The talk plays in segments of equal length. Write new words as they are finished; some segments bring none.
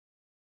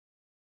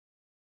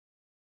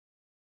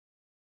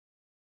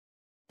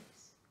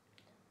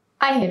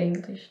I hate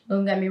English.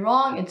 Don't get me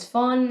wrong, it's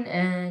fun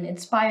and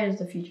inspires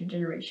the future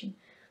generation.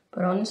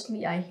 But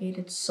honestly, I hate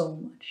it so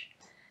much.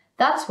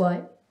 That's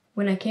why,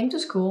 when I came to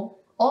school,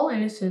 all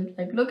innocent,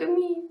 like, look at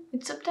me,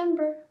 it's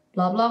September,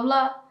 blah blah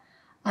blah,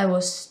 I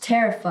was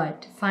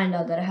terrified to find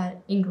out that I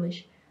had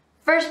English.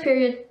 First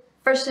period,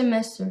 first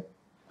semester.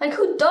 Like,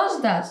 who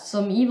does that?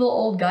 Some evil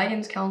old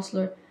guidance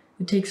counselor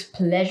who takes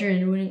pleasure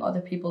in ruining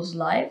other people's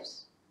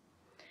lives?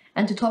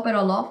 And to top it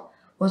all off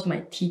was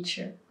my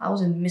teacher. I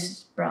was in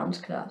Mrs. Brown's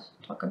class.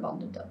 Talk about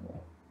the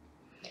devil.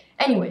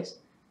 Anyways,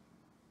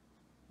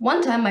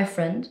 one time my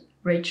friend,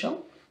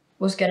 Rachel,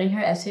 was getting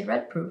her essay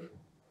read proof.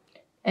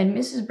 And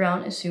Mrs.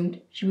 Brown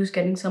assumed she was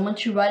getting someone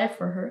to write it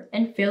for her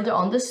and failed her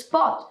on the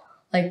spot.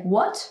 Like,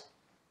 what?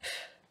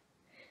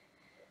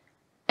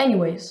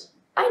 Anyways,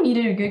 I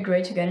needed a good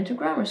grade to get into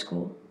grammar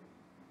school.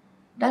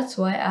 That's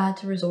why I had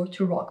to resort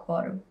to rock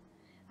bottom.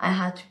 I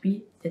had to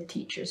be the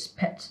teacher's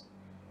pet.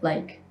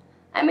 Like,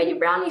 I made a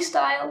brownie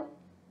style.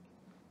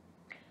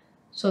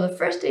 So the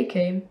first day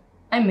came,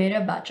 I made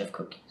a batch of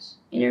cookies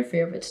in her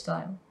favorite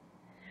style.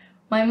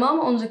 My mom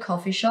owns a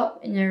coffee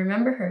shop and I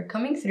remember her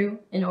coming through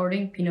and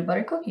ordering peanut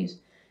butter cookies.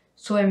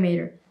 So I made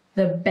her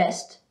the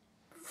best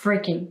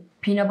freaking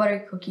peanut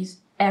butter cookies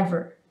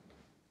ever.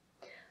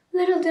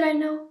 Little did I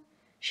know,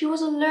 she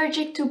was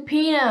allergic to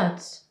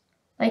peanuts.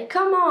 Like,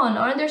 come on,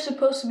 aren't there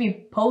supposed to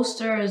be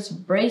posters,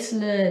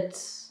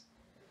 bracelets,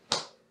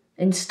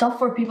 and stuff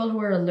for people who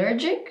are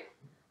allergic?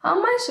 How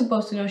am I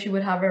supposed to know she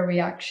would have a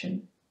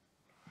reaction?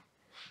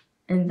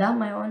 And that,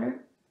 my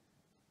honor,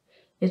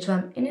 is why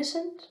I'm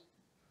innocent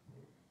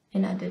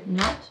and I did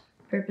not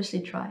purposely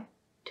try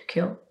to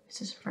kill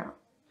Mrs. Brown.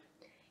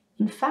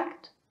 In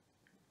fact,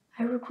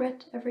 I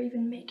regret ever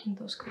even making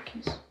those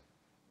cookies.